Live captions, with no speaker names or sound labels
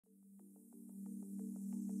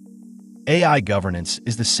AI governance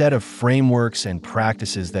is the set of frameworks and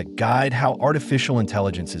practices that guide how artificial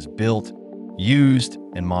intelligence is built, used,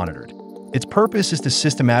 and monitored. Its purpose is to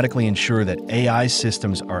systematically ensure that AI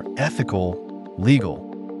systems are ethical,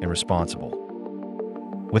 legal, and responsible.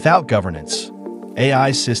 Without governance,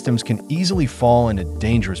 AI systems can easily fall into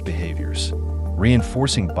dangerous behaviors,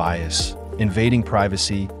 reinforcing bias, invading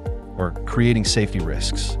privacy, or creating safety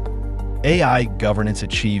risks. AI governance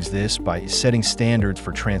achieves this by setting standards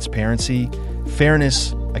for transparency,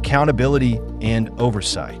 fairness, accountability, and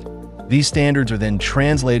oversight. These standards are then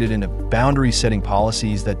translated into boundary-setting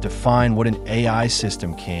policies that define what an AI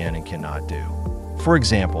system can and cannot do. For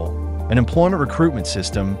example, an employment recruitment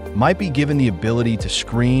system might be given the ability to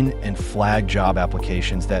screen and flag job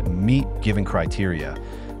applications that meet given criteria,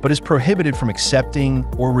 but is prohibited from accepting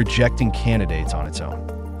or rejecting candidates on its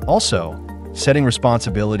own. Also, setting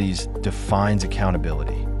responsibilities defines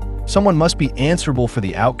accountability. Someone must be answerable for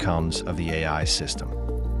the outcomes of the AI system.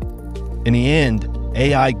 In the end,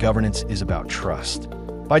 AI governance is about trust.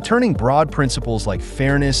 By turning broad principles like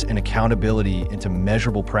fairness and accountability into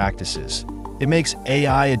measurable practices, it makes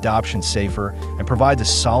AI adoption safer and provides a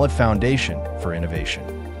solid foundation for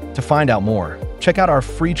innovation. To find out more, check out our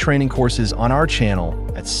free training courses on our channel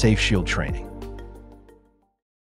at SafeShield Training.